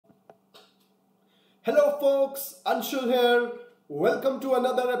Hello, folks. Anshul here. Welcome to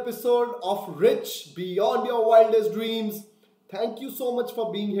another episode of Rich Beyond Your Wildest Dreams. Thank you so much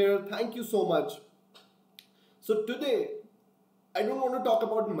for being here. Thank you so much. So, today, I don't want to talk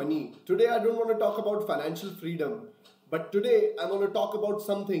about money. Today, I don't want to talk about financial freedom. But today, I want to talk about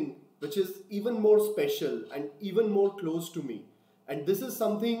something which is even more special and even more close to me. And this is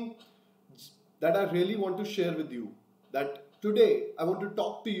something that I really want to share with you. That today, I want to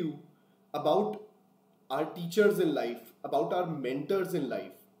talk to you about our teachers in life, about our mentors in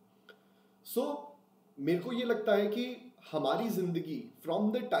life. So मेरे को ये लगता है कि हमारी जिंदगी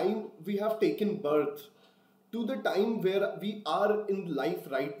from the time we have taken birth to the time where we are in life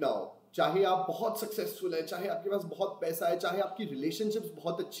right now, चाहे आप बहुत सक्सेसफुल है, चाहे आपके पास बहुत पैसा है, चाहे आपकी रिलेशनशिप्स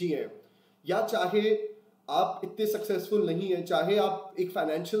बहुत अच्छी हैं, या चाहे आप इतने सक्सेसफुल नहीं हैं, चाहे आप एक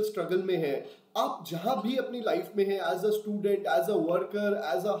फाइनेंशियल स्ट्रगल में हैं, आप जहां भी अपनी लाइफ में हैं, as a student, as a worker,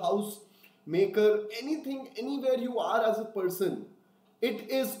 as a house maker, anything, anywhere you are as a person, it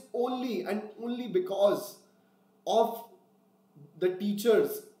is only and only because of the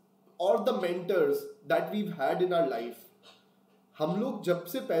teachers or the mentors that we've had in our life. हम लोग जब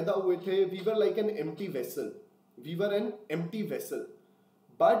से पैदा हुए थे, we were like an empty vessel. We were an empty vessel.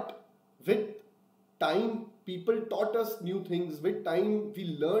 But with time, people taught us new things. With time,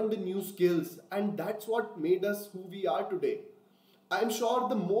 we learned new skills, and that's what made us who we are today. I'm sure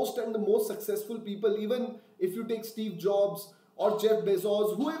the most and the most successful people, even if you take Steve Jobs or Jeff Bezos,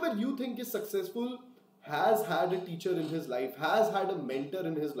 whoever you think is successful, has had a teacher in his life, has had a mentor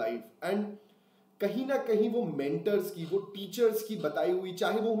in his life. And कहीं ना कहीं वो mentors की, वो teachers की बताई हुई,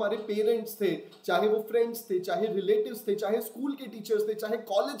 चाहे वो हमारे parents थे, चाहे वो friends थे, चाहे relatives थे, चाहे school के teachers थे, चाहे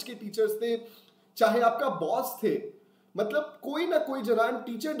college के teachers थे, चाहे आपका boss थे, मतलब कोई ना कोई जना.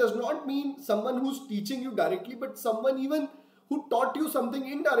 Teacher does not mean someone who's teaching you directly, but someone even who taught you something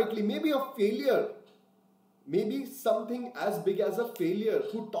indirectly, maybe a failure, maybe something as big as a failure,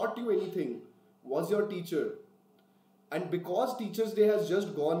 who taught you anything, was your teacher. And because Teachers Day has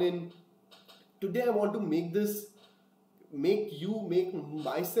just gone in, today I want to make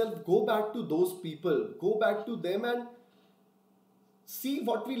myself go back to those people, go back to them and see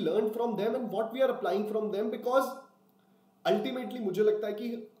what we learned from them and what we are applying from them. Because ultimately मुझे लगता है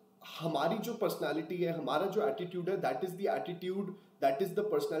कि हमारी जो personality है, हमारा जो attitude है, that is the attitude, that is the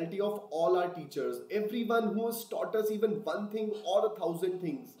personality of all our teachers. Everyone who has taught us even one thing or 1,000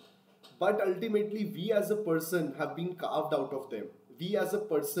 things, but ultimately we as a person have been carved out of them. We as a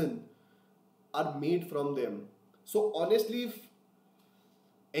person are made from them. So honestly, if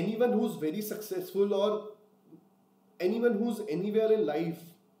anyone who's very successful or anyone who's anywhere in life,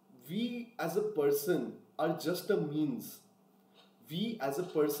 we as a person are just a means. We as a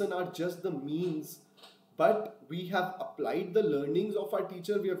person are just the means, but we have applied the learnings of our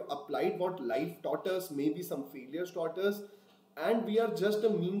teacher, we have applied what life taught us, maybe some failures taught us, and we are just a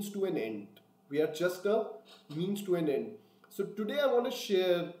means to an end. We are just a means to an end. So today I want to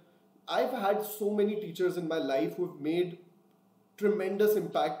share, I've had so many teachers in my life who have made tremendous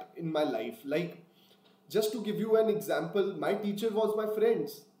impact in my life. Like, just to give you an example, my teacher was my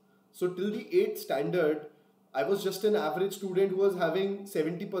friends. So till the 8th standard, I was just an average student who was having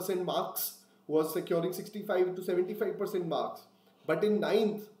 70% marks, who was securing 65 to 75% marks. But in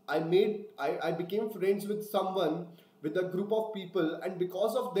 9th, I became friends with someone, with a group of people, and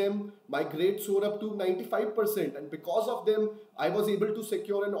because of them, my grade soared up to 95%. And because of them, I was able to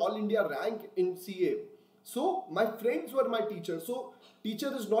secure an All India rank in CA. So my friends were my teachers. So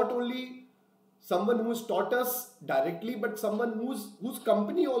teacher is not only someone who has taught us directly, but someone whose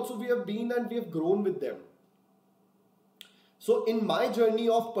company also we have been and we have grown with them. So in my journey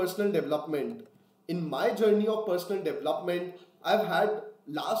of personal development, I've had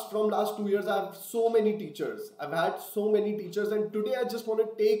last 2 years, I have so many teachers. I've had so many teachers, and today I just want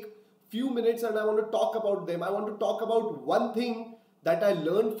to take few minutes and I want to talk about them. I want to talk about one thing that I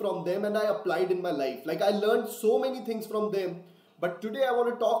learned from them and I applied in my life. Like, I learned so many things from them, but today I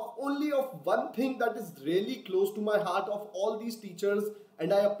want to talk only of one thing that is really close to my heart of all these teachers,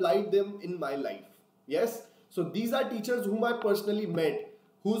 and I applied them in my life. Yes. So these are teachers whom I personally met,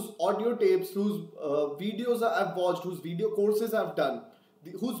 whose audio tapes, whose videos I've watched, whose video courses I've done,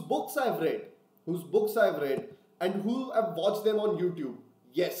 whose books I've read, and who I've watched them on YouTube.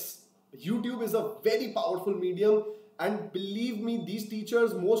 Yes, YouTube is a very powerful medium, and believe me, these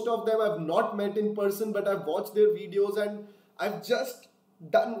teachers, most of them I've not met in person, but I've watched their videos and I've just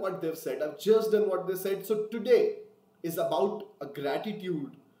done what they've said. So today is about a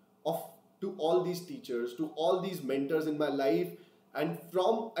gratitude of to all these teachers, to all these mentors in my life, and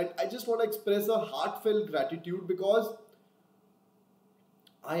I just want to express a heartfelt gratitude, because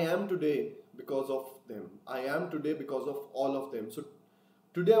I am today because of them. I am today because of all of them. So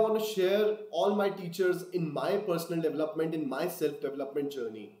today I want to share all my teachers in my personal development, in my self-development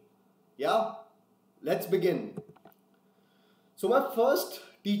journey. Yeah? Let's begin. So my first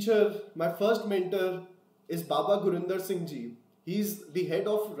teacher, my first mentor is Baba Gurinder Singh Ji. He's the head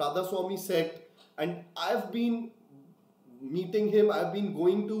of Radha Swami sect, and I've been meeting him. I've been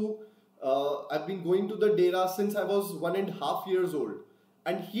going to the Dera since I was 1.5 years old,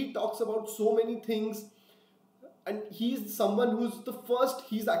 and he talks about so many things. And he's someone who's the first.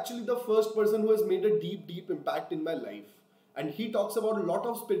 He's actually the first person who has made a deep impact in my life. And he talks about a lot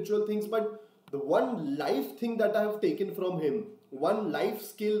of spiritual things, but the one life thing that I have taken from him, one life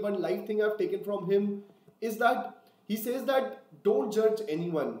skill, one life thing I've taken from him is that he says that don't judge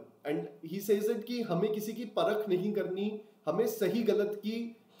anyone. And he says that कि हमें किसी की परख नहीं करनी, हमें सही गलत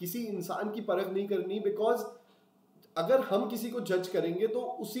की किसी इंसान की परख नहीं करनी, because अगर हम किसी को जज करेंगे तो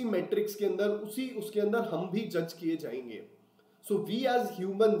उसी मैट्रिक्स के अंदर उसी उसके अंदर हम भी जज किए जाएंगे. So we as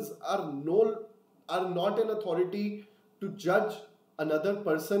humans are not an authority to जज अनदर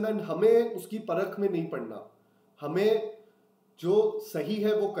पर्सन, एंड हमें उसकी परख में नहीं पड़ना. हमें जो सही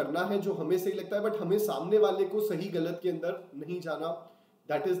है वो करना है, जो हमें सही लगता है, बट हमें सामने वाले को सही गलत के अंदर नहीं जाना.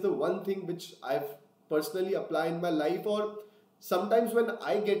 That is the one thing which I personally apply in my life. और sometimes when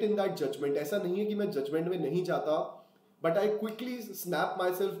I get in that judgement, ऐसा नहीं है कि मैं जजमेंट में नहीं जाता, but I quickly snap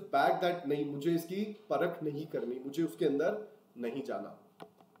my self back that नहीं, मुझे इसकी परख नहीं करनी, मुझे उसके अंदर नहीं जाना.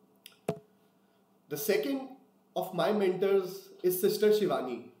 The second of my mentors is Sister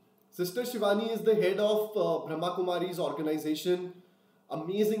Shivani. Sister Shivani is the head of Brahma Kumari's organization.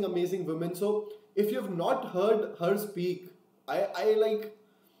 Amazing woman. So if you have not heard her speak, I really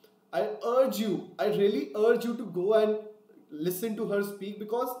urge you to go and listen to her speak,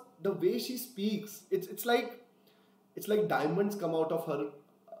 because the way she speaks, it's like diamonds come out of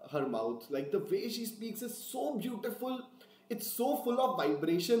her mouth. Like the way she speaks is so beautiful. It's so full of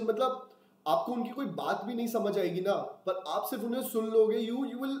vibration. मतलब आपको उनकी कोई बात भी नहीं समझ आएगी ना, पर आप सिर्फ उन्हें सुन लोगे,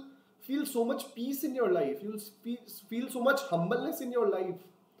 you will feel so much peace in your life. You will feel so much humbleness in your life,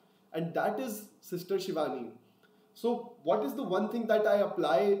 and that is Sister Shivani. So what is the one thing that I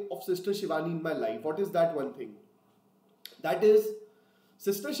apply of Sister Shivani in my life? What is that one thing? That is,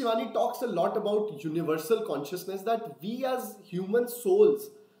 Sister Shivani talks a lot about universal consciousness, that we as human souls,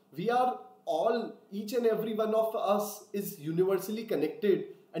 we are all, each and every one of us is universally connected,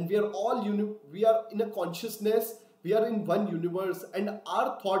 and we are all we are in a consciousness, we are in one universe, and our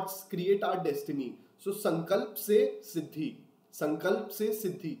thoughts create our destiny. So sankalp se siddhi.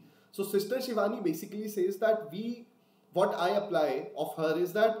 So Sister Shivani basically says that what I apply of her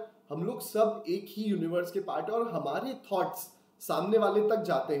is that हम लोग सब एक ही universe के part है, और हमारे thoughts सामने वाले तक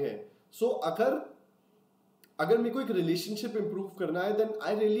जाते हैं. सो अगर मेरे को एक रिलेशनशिप इंप्रूव करना है, then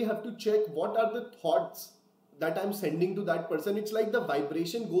I really have to check what are the thoughts that I'm sending to that person. It's like the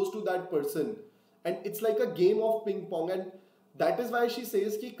vibration goes to that person, and it's like a game of ping pong. And that is why she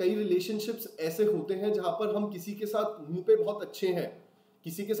says कि कई relationships ऐसे होते हैं जहाँ पर हम किसी के साथ मुंह पे बहुत अच्छे हैं,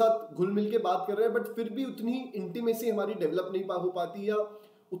 किसी के साथ घुल मिल के बात कर रहे हैं, बट फिर भी उतनी इंटीमेसी हमारी डेवलप नहीं हो पाती, या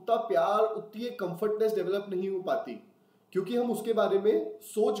उतना प्यार, उतनी कंफर्टनेस डेवलप नहीं हो पाती, क्योंकि हम उसके बारे में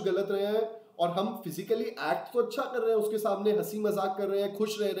सोच गलत रहे हैं, और हम फिजिकली एक्ट तो अच्छा कर रहे हैं, उसके सामने हंसी मजाक कर रहे हैं,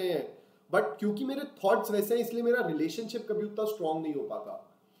 खुश रह रहे हैं, बट क्योंकि मेरे थॉट्स वैसे हैं, इसलिए मेरा रिलेशनशिप कभी उतना स्ट्रॉन्ग नहीं हो पाता.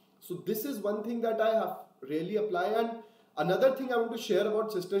 So this is one thing that I have really apply. And another thing I want to share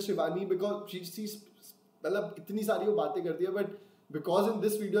about sister Shivani, because she मतलब इतनी सारी वो बातें करती है, but because in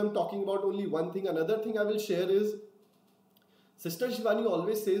this video I am talking about only one thing. Another thing I will share is sister Shivani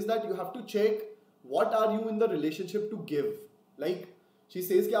always says that you have to check what are you in the relationship to give. Like she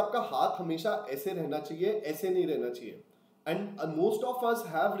says कि आपका हाथ हमेशा ऐसे रहना चाहिए, ऐसे नहीं रहना चाहिए. And most of us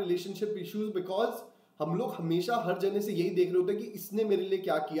have relationship issues because हम लोग हमेशा हर जने से यही देख रहे होते हैं कि इसने मेरे लिए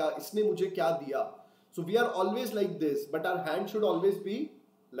क्या किया, इसने मुझे क्या दिया. So we are always like this, but our hand should always be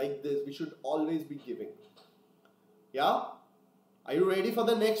like this. We should always be giving. Yeah? Are you ready for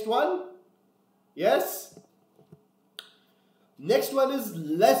the next one? Yes? Next one is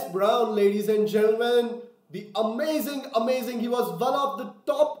Les Brown, ladies and gentlemen. The amazing, he was one of the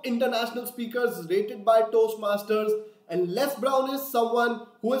top international speakers rated by Toastmasters. And Les Brown is someone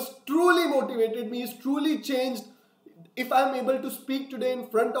who has truly motivated me, he's truly changed. If I'm able to speak today in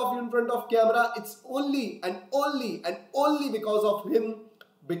front of you, in front of camera, it's only because of him.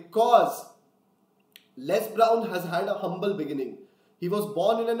 Because Les Brown has had a humble beginning. He was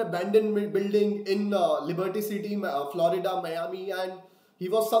born in an abandoned building in Liberty City, Florida, Miami, and he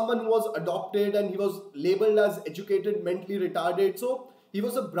was someone who was adopted, and he was labeled as educated, mentally retarded. So he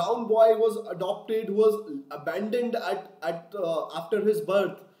was a brown boy who was adopted, who was abandoned after his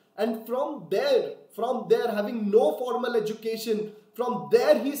birth. And from there, having no formal education, from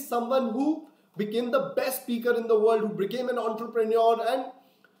there he's someone who became the best speaker in the world, who became an entrepreneur, and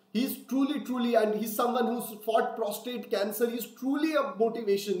he's truly, and he's someone who's fought prostate cancer. He's truly a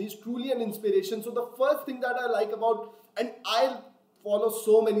motivation. He's truly an inspiration. So the first thing that I like about, and I follow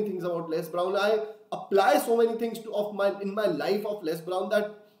so many things about Les Brown. I apply so many things in my life of Les Brown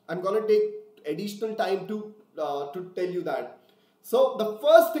that I'm gonna take additional time to tell you that. So the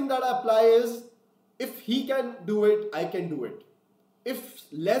first thing that I apply is, if he can do it, I can do it. If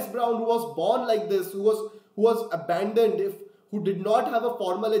Les Brown, who was born like this, who was abandoned, who did not have a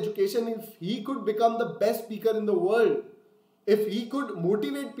formal education, if he could become the best speaker in the world, if he could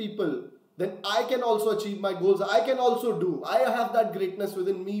motivate people, then I can also achieve my goals. I can also do. I have that greatness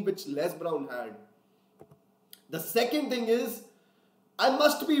within me which Les Brown had. The second thing is, I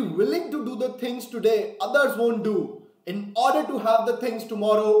must be willing to do the things today others won't do, in order to have the things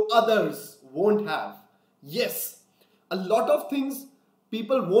tomorrow others won't have. Yes, a lot of things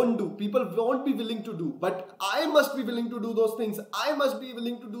people won't do, people won't be willing to do, but I must be willing to do those things. I must be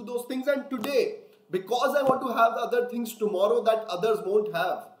willing to do those things, and today, because I want to have the other things tomorrow that others won't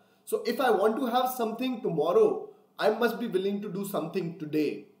have. So if I want to have something tomorrow, I must be willing to do something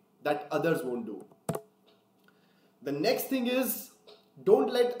today that others won't do. The next thing is,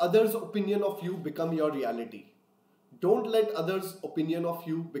 don't let others' opinion of you become your reality. Don't let others' opinion of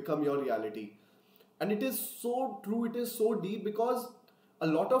you become your reality. And it is so true, it is so deep, because a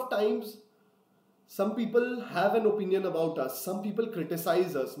lot of times some people have an opinion about us. Some people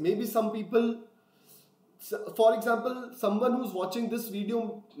criticize us. Maybe some people, for example, someone who's watching this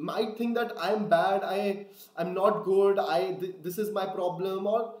video might think that I'm bad, I'm not good, this is my problem,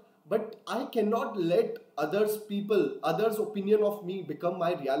 but I cannot let others' opinion of me become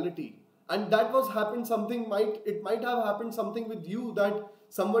my reality. And that was happened something, it might have happened something with you, that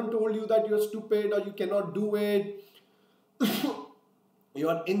someone told you that you're stupid or you cannot do it,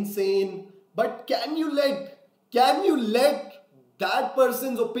 you're insane. But can you let that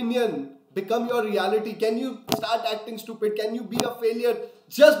person's opinion become your reality? Can you start acting stupid? Can you be a failure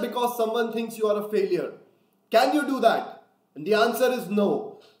just because someone thinks you are a failure? Can you do that? And the answer is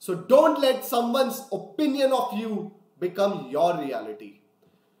no. So don't let someone's opinion of you become your reality.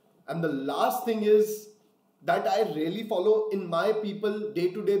 And the last thing is that I really follow in my people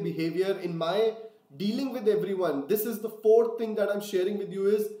day-to-day behavior, in my dealing with everyone. This is the fourth thing that I'm sharing with you,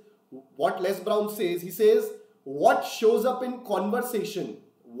 is what Les Brown says. He says, what shows up in conversation?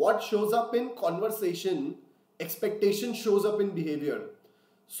 What shows up in conversation, expectation shows up in behavior.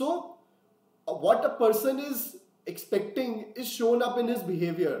 So what a person is expecting is shown up in his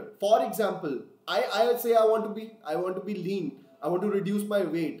behavior. For example, I say I want to be lean. I want to reduce my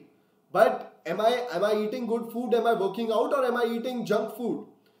weight. But am I eating good food? Am I working out, or am I eating junk food?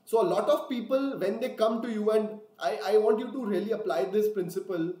 So a lot of people, when they come to you, and I want you to really apply this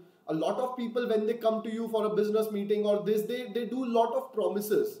principle. A lot of people, when they come to you for a business meeting or this, they do a lot of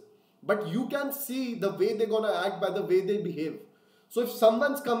promises. But you can see the way they're going to act by the way they behave. So if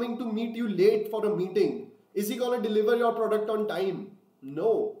someone's coming to meet you late for a meeting, is he going to deliver your product on time?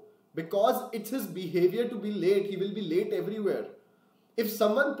 No. Because it's his behavior to be late. He will be late everywhere. If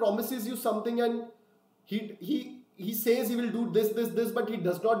someone promises you something and he says he will do this, but he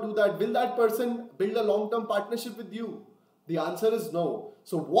does not do that, will that person build a long-term partnership with you? The answer is no.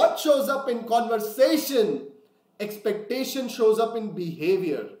 So what shows up in conversation? Expectation shows up in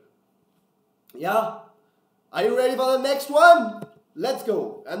behavior. Yeah. Are you ready for the next one? Let's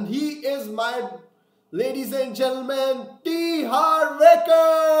go. And he is my, ladies and gentlemen, T. Harv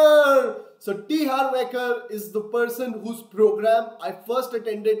Eker. So T. Harv Eker is the person whose program I first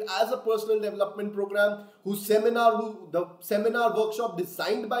attended as a personal development program, the seminar workshop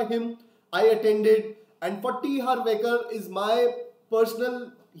designed by him, I attended. And for T. Harv Eker is my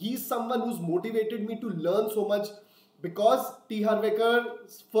personal, he's someone who's motivated me to learn so much, because T. Harv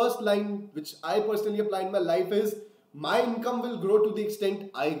Eker's first line, which I personally apply in my life, is, my income will grow to the extent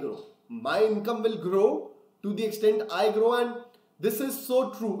I grow. My income will grow to the extent I grow. And this is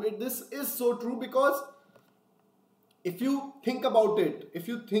so true. This is so true, because if you think about it,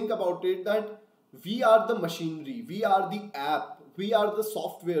 that we are the machinery, we are the app, we are the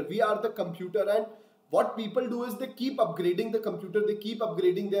software, we are the computer, and what people do is they keep upgrading the computer, they keep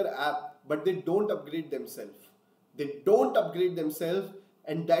upgrading their app, but they don't upgrade themselves.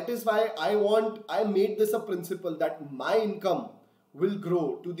 And that is why I made this a principle, that my income will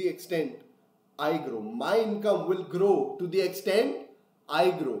grow to the extent I grow. My income will grow to the extent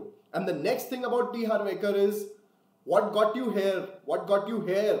I grow. And the next thing about T. Harv Eker is, What got you here? What got you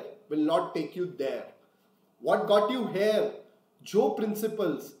here will not take you there. What got you here? जो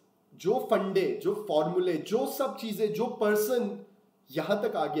principles, जो फंडे, जो फॉर्मूले, जो सब चीजें, जो person यहां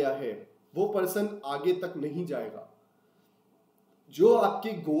तक आ गया है, वो पर्सन आगे तक नहीं जाएगा. जो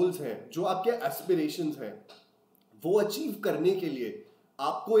आपके गोल्स हैं, जो आपके एस्पिरेशंस हैं, वो अचीव करने के लिए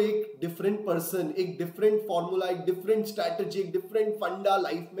आपको एक डिफरेंट पर्सन, एक डिफरेंट फॉर्मूला, एक डिफरेंट स्ट्रैटेजी, एक डिफरेंट फंडा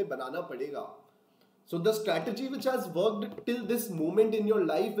लाइफ में बनाना पड़ेगा. So the strategy which has worked till this moment in your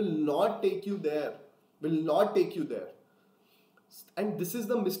life will not take you there. Will not take you there. And this is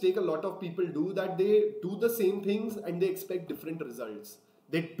the mistake a lot of people do, that they do the same things and they expect different results.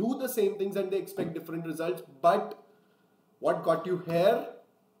 They do the same things and they expect different results, but what got you here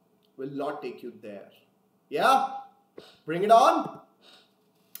will not take you there. Yeah? Bring it on.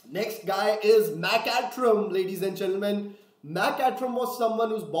 Next guy is Mac Attram, ladies and gentlemen. Mac Attram was someone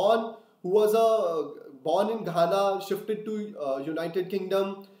who was born in Ghana, shifted to United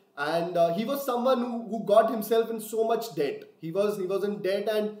Kingdom, and he was someone who got himself in so much debt. He was in debt,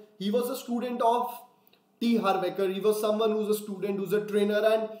 and he was a student of T. Harv Eker. He was someone who's a student, who's a trainer,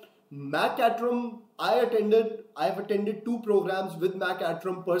 and Mac Attram, I've attended 2 programs with Mac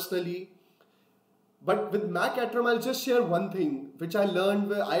Attram personally. But with Mac Attram, I'll just share one thing which I learned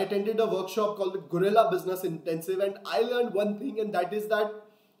where I attended a workshop called the Gorilla Business Intensive, and I learned one thing, and that is that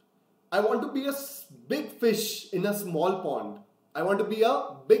I want to be a big fish in a small pond. I want to be a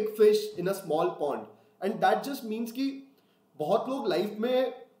big fish in a small pond. And that just means कि बहुत लोग life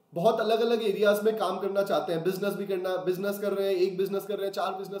में बहुत अलग अलग areas में काम करना चाहते हैं. बिजनेस कर रहे हैं, एक बिजनेस कर रहे हैं,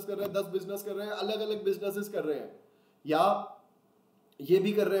 4 बिजनेस कर रहे हैं, 10 बिजनेस कर रहे हैं, अलग अलग बिजनेसेस कर रहे हैं, या ये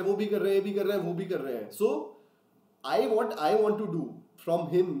भी कर रहे हैं, वो भी कर रहे हैं, ये भी कर रहे हैं, वो भी कर रहे हैं. So what I want to do from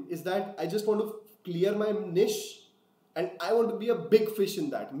him is that I just want to clear my niche. And I want to be a big fish in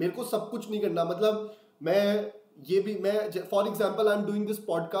that. मेरे को सब कुछ नहीं करना. मतलब मैं for example I'm doing this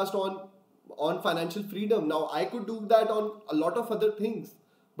podcast on financial freedom. Now I could do that on a lot of other things,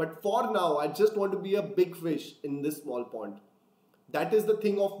 but for now I just want to be a big fish in this small pond. That is the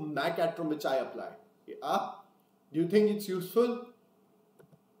thing of Mac Attram which I apply. Do you think it's useful?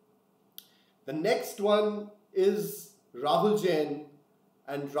 The next one is Rahul Jain,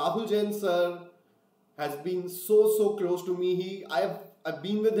 and Rahul Jain sir has been so close to me. I've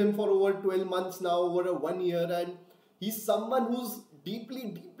been with him for over 12 months now, over 1 year, and he's someone who's deeply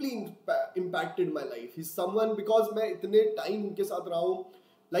impacted my life. He's someone, because मैं इतने time उनके साथ रहा हूँ,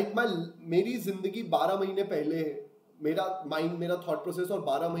 like मेरी जिंदगी 12 महीने पहले, मेरा माइंड, मेरा थॉट प्रोसेस, और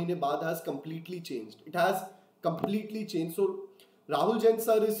 12 महीने बाद has completely changed. It has completely changed. So Rahul Jain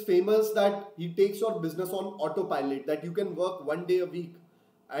sir is famous that he takes your business on autopilot, that you can work 1 day a week.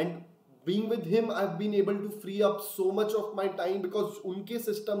 And being with him, I've been able to free up so much of my time, because उनके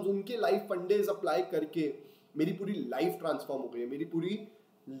systems, उनके life fundays apply करके मेरी पूरी life transform हो गई है, मेरी पूरी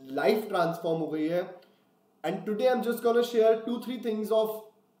life transform हो गई है. And today I'm just gonna share 2-3 things of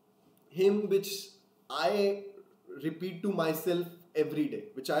him which I repeat to myself every day,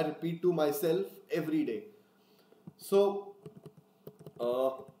 So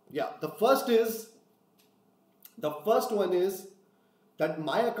the first one is that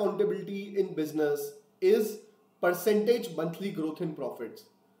my accountability in business is percentage monthly growth in profits.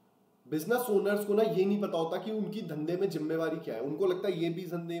 Business owners को ना ये नहीं पता होता कि उनकी धंधे में जिम्मेवारी क्या है. उनको लगता है ये भी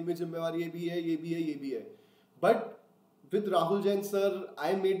धंधे में जिम्मेवारी, ये भी है, ये भी है, ये भी है. But with Rahul Jain sir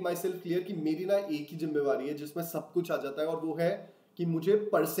I made my self clear कि मेरी ना एक ही जिम्मेवारी है जिसमें सब कुछ आ जाता है, और वो है कि मुझे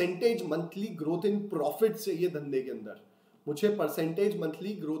percentage monthly growth in profit चाहिए धंधे के अंदर. मुझे percentage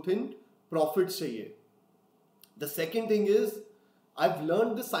monthly growth in profit चाहिए. The second thing is I've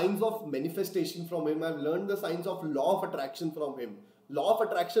learned the science of manifestation from him. I've learned the science of law of attraction from him. Law of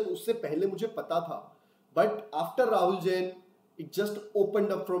attraction उससे पहले मुझे पता था, but after Rahul Jain, it just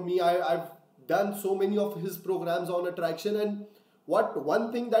opened up from me. I've done so many of his programs on attraction, and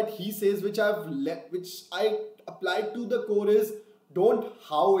one thing that he says, which I applied to the core, is don't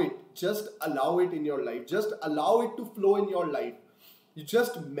how it, just allow it in your life. Just allow it to flow in your life. You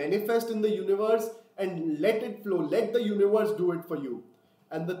just manifest in the universe and let it flow. Let the universe do it for you.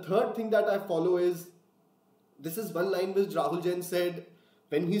 And the third thing that I follow is, this is one line which Rahul Jain said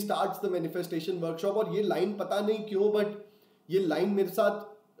when he starts the manifestation workshop. और ये line पता नहीं क्यों, but ये line मेरे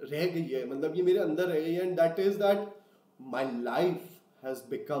साथ रह गई है, मतलब ये मेरे अंदर रह गई है. And that is that my life has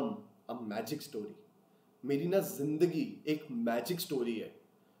become a magic story. मेरी ना जिंदगी एक magic story है.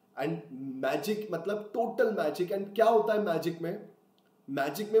 And magic मतलब total magic. And क्या होता है magic में?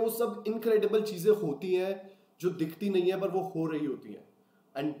 मैजिक में वो सब इनक्रेडिबल चीजें होती हैं जो दिखती नहीं है पर वो हो रही होती हैं.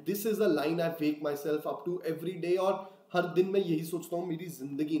 And this is a line I wake my self up to every day, और हर दिन मैं यही सोचता हूँ मेरी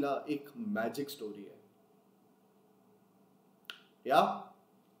जिंदगी ना एक मैजिक स्टोरी है. Yeah.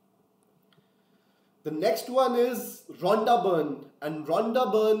 The next one is Rhonda Byrne, and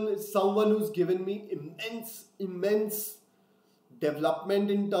Rhonda Byrne is someone who's given me immense development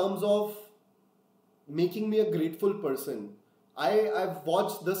in terms of making me a grateful person. I've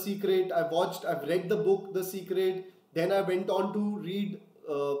watched The Secret. I've read the book The Secret. Then I went on to read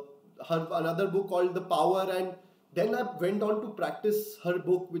her another book called The Power, and then I went on to practice her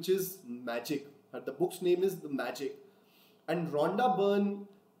book, which is Magic. The book's name is The Magic, and Rhonda Byrne,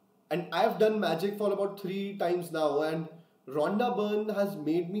 and I've done magic for about 3 times now, and Rhonda Byrne has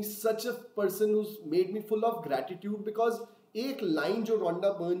made me such a person who's made me full of gratitude, because एक line जो Rhonda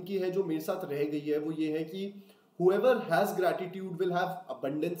Byrne की है जो मेरे साथ रह गई है वो ये है कि whoever has gratitude will have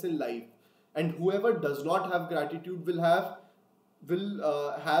abundance in life, and whoever does not have gratitude will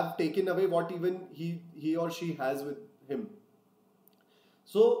have taken away what even he or she has with him.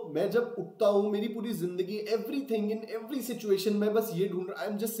 सो मैं जब उठता हूँ मेरी पूरी जिंदगी एवरीथिंग इन एवरी सिचुएशन में बस ये ढूंढ रहा, I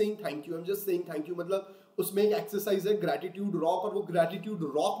am just saying thank you, I am just saying thank you. मतलब उसमें एक एक्सरसाइज है ग्रैटिट्यूड रॉक, और वो ग्रैटिट्यूड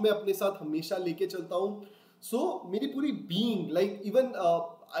रॉक मैं अपने साथ हमेशा लेके चलता हूँ. सो मेरी पूरी being like even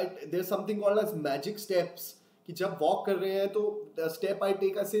there something called as magic steps, कि जब वॉक कर रहे हैं तो स्टेप आई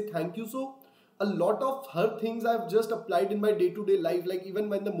टेक आई से thank you. So a lot of her things I've just applied in my day-to-day life, like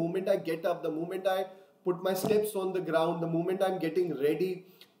even when the moment I get up, the moment I put my steps on the ground, the moment I'm getting ready,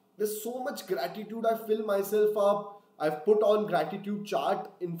 there's so much gratitude. I fill myself up. I've put on gratitude chart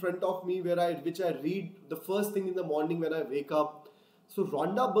in front of me which I read the first thing in the morning when I wake up. So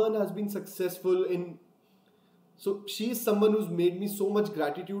Rhonda Byrne has been successful in, so she's someone who's made me so much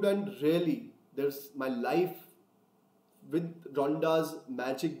gratitude, and really there's my life with Rhonda's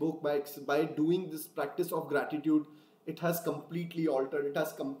magic book, by doing this practice of gratitude, it has completely altered, it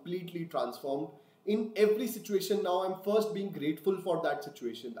has completely transformed. In every situation now I'm first being grateful for that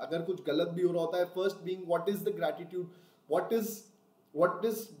situation. अगर कुछ गलत भी हो रहा होता है, first being what is the gratitude, what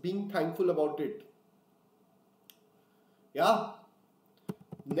is being thankful about it. Yeah.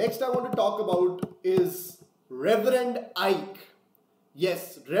 Next I want to talk about is Reverend Ike.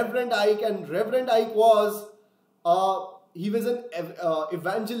 Yes, Reverend Ike. And Reverend Ike was he was an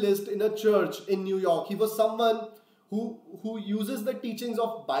evangelist in a church in New York. He was someone who uses the teachings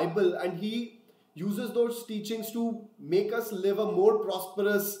of Bible, and he uses those teachings to make us live a more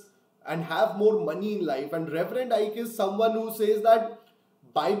prosperous and have more money in life. And Reverend Ike is someone who says that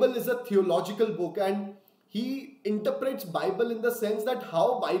Bible is a theological book, and he interprets Bible in the sense that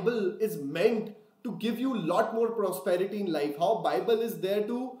how Bible is meant to give you a lot more prosperity in life, how Bible is there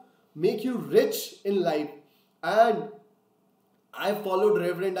to make you rich in life. And I followed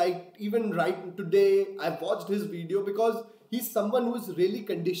Reverend Ike even right today. I've watched his video because he's someone who has really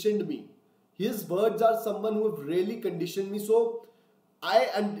conditioned me. His words are someone who have really conditioned me. So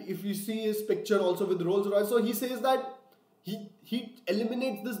and if you see his picture also with Rolls Royce, so he says that he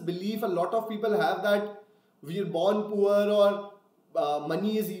eliminates this belief a lot of people have that we are born poor or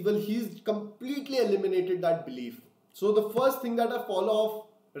money is evil. He's completely eliminated that belief. So the first thing that I follow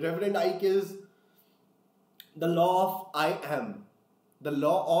of Reverend Ike is the law of I am. The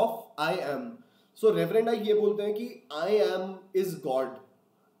law of I am. So Reverend Ike ये बोलते हैं कि I am is God.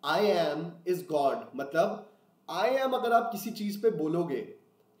 I am is God. मतलब I am अगर आप किसी चीज पे बोलोगे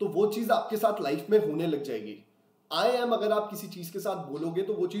तो वो चीज आपके साथ लाइफ में होने लग जाएगी. I am अगर आप किसी चीज के साथ बोलोगे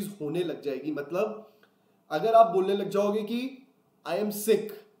तो वो चीज होने लग जाएगी. मतलब अगर आप बोलने लग जाओगे कि I am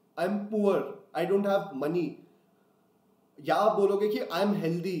sick, I am poor, I don't have money, या आप बोलोगे कि I am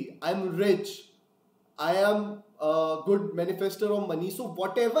healthy, I am rich, I am a good manifester of money. So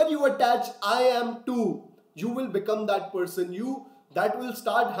whatever you attach I am to, you will become that person. That will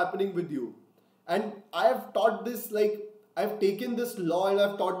start happening with you. And I have taught this, like I've taken this law and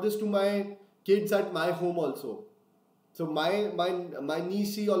I've taught this to my kids at my home also. So my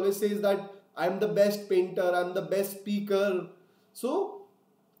niece, she always says that I'm the best painter, I'm the best speaker. So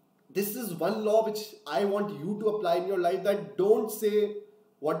this is one law which I want you to apply in your life, that don't say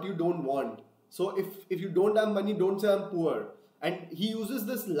what you don't want. So if you don't have money, don't say I'm poor. And he uses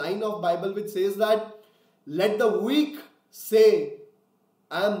this line of Bible which says that let the weak say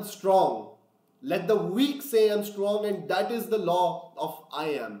I am strong. Let the weak say I am strong, and that is the law of I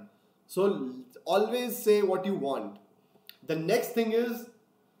am. So always say what you want. The next thing is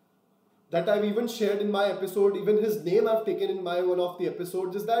that I've even shared in my episode, even his name I've taken in my one of the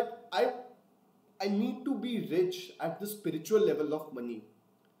episodes, is that I need to be rich at the spiritual level of money.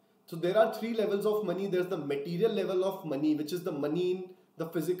 So there are 3 levels of money. There's the material level of money, which is the money in the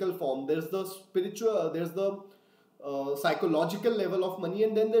physical form. There's the spiritual, there's the psychological level of money,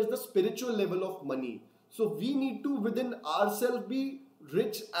 and then there's the spiritual level of money. So we need to within ourselves be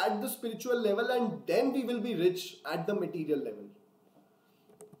rich at the spiritual level, and then we will be rich at the material level.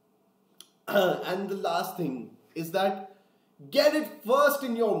 And the last thing is that get it first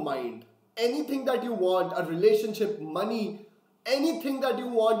in your mind. Anything that you want, a relationship, money, anything that you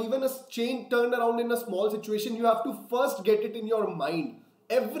want, even a chain turned around in a small situation, you have to first get it in your mind.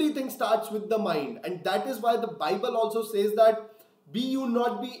 Everything starts with the mind. And that is why the Bible also says that be you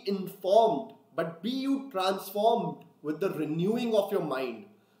not be informed, but be you transformed with the renewing of your mind.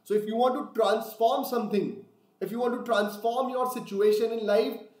 So if you want to transform something, if you want to transform your situation in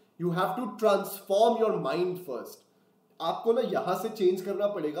life, you have to transform your mind first. आपको ना यहाँ से change करना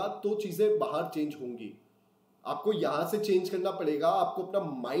पड़ेगा तो चीजें बाहर change होंगी. आपको यहाँ से चेंज करना पड़ेगा, आपको अपना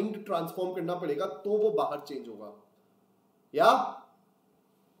माइंड ट्रांसफॉर्म करना पड़ेगा तो वो बाहर चेंज होगा. या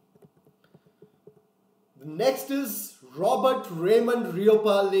next is Robert Raymond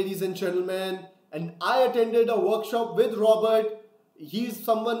Riopal, ladies and gentlemen, and I attended a workshop with Robert. He's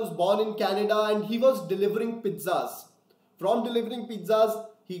someone who's born in Canada and he was delivering pizzas. From delivering pizzas,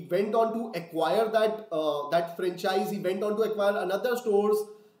 he went on to acquire that franchise. He went on to acquire another stores,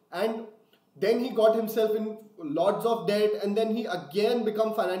 and then he got himself in lots of debt, and then he again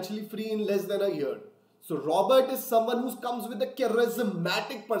become financially free in less than a year. So Robert is someone who comes with a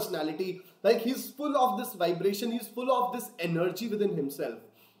charismatic personality. Like he's full of this vibration, he's full of this energy within himself.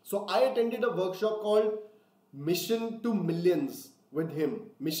 So I attended a workshop called Mission to Millions with him.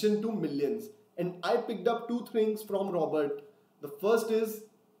 Mission to Millions. And I picked up two things from Robert. The first is,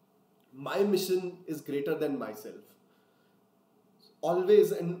 my mission is greater than myself.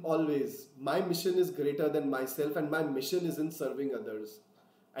 Always and always, my mission is greater than myself, and my mission is in serving others.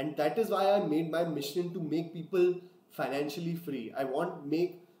 And that is why I made my mission to make people financially free. I want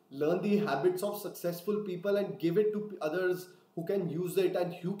learn the habits of successful people and give it to others who can use it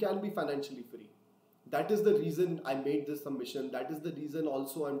and who can be financially free. That is the reason I made this a mission. That is the reason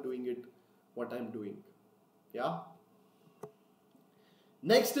also I'm doing it, what I'm doing. Yeah.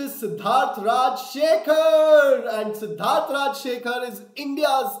 Next is Siddharth Raj Shekhar. And Siddharth Raj Shekhar is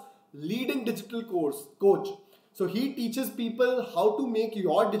India's leading digital coach. So he teaches people how to make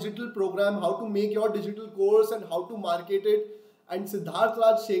your digital program, how to make your digital course, and how to market it. And Siddharth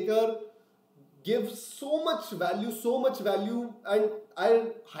Raj Shekhar gives so much value, and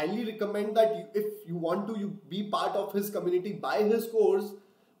I highly recommend that if you want to, you be part of his community, buy his course.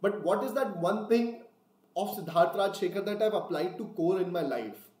 But what is that one thing of Siddharth Raj Shekhar that I've applied to core in my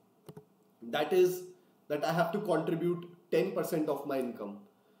life? That is that I have to contribute 10% of my income.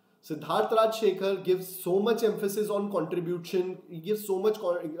 Siddharth Raj Shekhar gives so much emphasis on contribution. He gives so much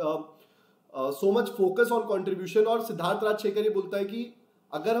focus on contribution. और सिद्धार्थ राज शेखर ये बोलता है कि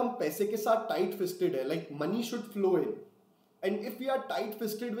अगर हम पैसे के साथ tight fisted है, like money should flow in, and if we are tight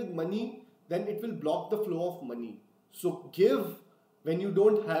fisted with money, then it will block the flow of money. So give when you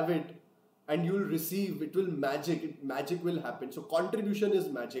don't have it, and you will receive. It will magic will happen. So contribution is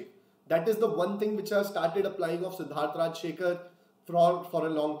magic. That is the one thing which I started applying of Siddharth Raj Shekhar for a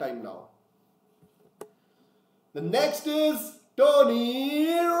long time now. The next is Tony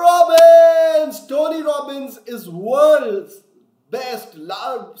Robbins. Tony Robbins is world's best,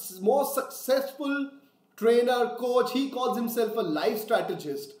 most successful trainer, coach. He calls himself a life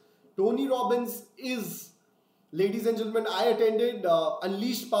strategist. Tony Robbins is, ladies and gentlemen, I attended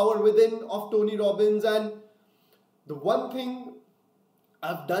Unleash Power Within of Tony Robbins, and the one thing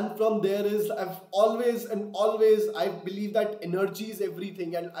I've done from there is I believe that energy is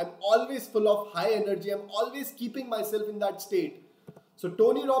everything, and I'm always full of high energy. I'm always keeping myself in that state. So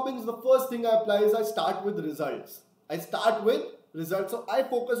Tony Robbins, the first thing I apply is I start with results. So I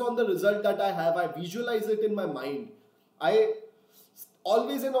focus on the result that I have. I visualize it in my mind. I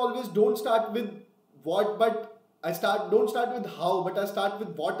always don't start with what, but don't start with how, but I start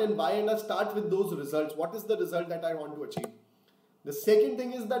with what and why, and I start with those results. What is the result that I want to achieve? The second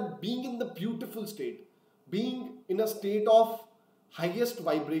thing is that being in the beautiful state, being in a state of highest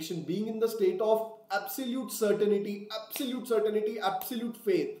vibration, being in the state of absolute certainty, absolute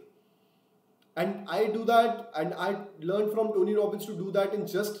faith. And I do that, and I learned from Tony Robbins to do that in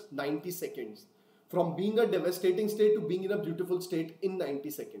just 90 seconds. From being a devastating state to being in a beautiful state in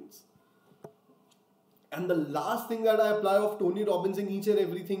 90 seconds. And the last thing that I apply of Tony Robbins in each and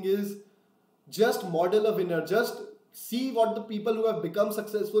everything is just model a winner. Just see what the people who have become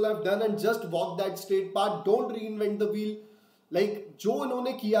successful have done and just walk that straight path. Don't reinvent the wheel. Like जो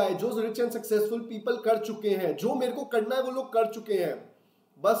उन्होंने किया है, जो rich and successful people कर चुके हैं, जो मेरे को करना है वो लोग कर चुके हैं,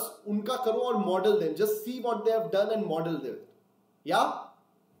 बस उनका करो और model them. Just see what they have done and model them. Yeah?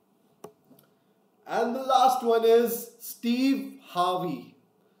 And the last one is Steve Harvey.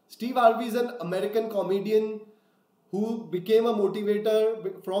 Steve Harvey is an American comedian who became a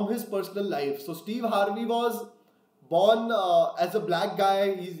motivator from his personal life. So Steve Harvey was born as a black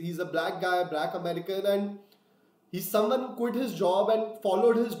guy. He's a black guy, black American, and he's someone who quit his job and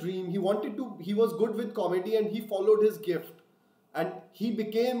followed his dream. He was good with comedy and he followed his gift. And he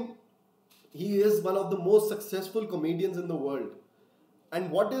is one of the most successful comedians in the world. And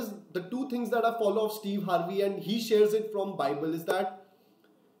what is the two things that I follow of Steve Harvey, and he shares it from Bible, is that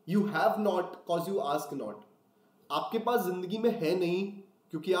you have not cause you ask not. आपके पास जिंदगी में है नहीं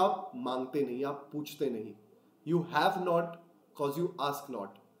क्योंकि आप मांगते नहीं, आप पूछते नहीं. You have not cause you ask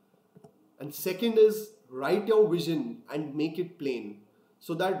not. And second is, write your vision and make it plain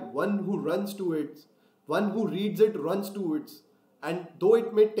so that one who runs to it, one who reads it runs to it, and though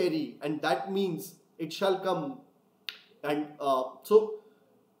it may tarry, and that means it shall come. And so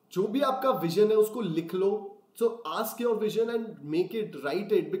जो भी आपका vision है उसको लिख लो. So ask your vision and make it,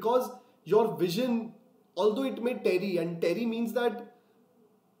 write it, because your vision, although it may tarry, and tarry means that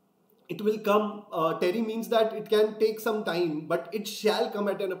it will come, tarry means that it can take some time, but it shall come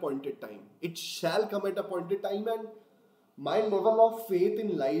at an appointed time. It shall come at appointed time. And my level of faith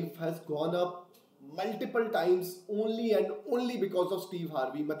in life has gone up multiple times only and only because of Steve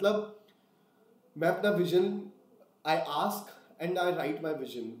Harvey. मतलब मैं अपना vision, I ask and I write my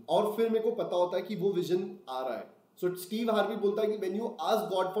vision, और फिर मेरे को पता होता है कि वो vision आ रहा है. So Steve Harvey बोलता है कि when you ask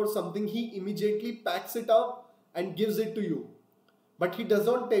God for something, He immediately packs it up and gives it to you. But He does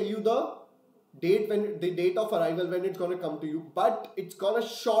not tell you the date of arrival when it's gonna come to you. But it's gonna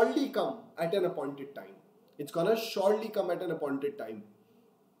surely come at an appointed time. It's gonna surely come at an appointed time.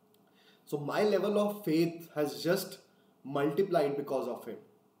 So my level of faith has just multiplied because of him,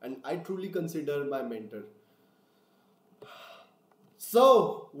 and I truly consider my mentor.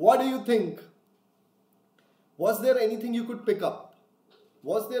 So, what do you think? Was there anything you could pick up?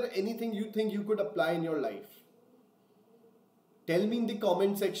 Was there anything you think you could apply in your life? Tell me in the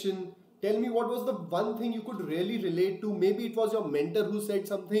comment section. Tell me what was the one thing you could really relate to. Maybe it was your mentor who said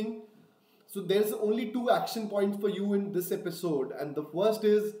something. So there's only 2 action points for you in this episode. And the first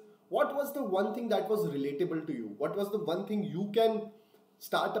is, what was the one thing that was relatable to you? What was the one thing you can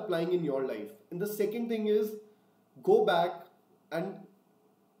start applying in your life? And the second thing is, go back and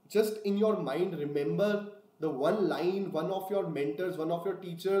just in your mind remember the one line one of your mentors, one of your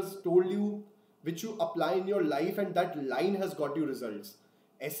teachers told you, which you apply in your life, and that line has got you results.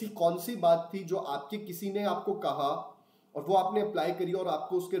 ऐसी कौन सी बात थी जो आपके किसी ने आपको कहा और वो आपने अप्लाई करी और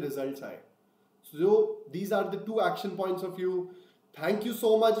आपको उसके रिजल्ट्स आए? So these are the 2 action points of you. Thank you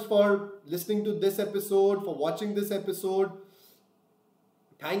so much for listening to this episode, for watching this episode.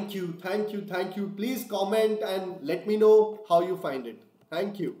 Thank you. Please comment and let me know how you find it.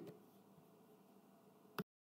 Thank you.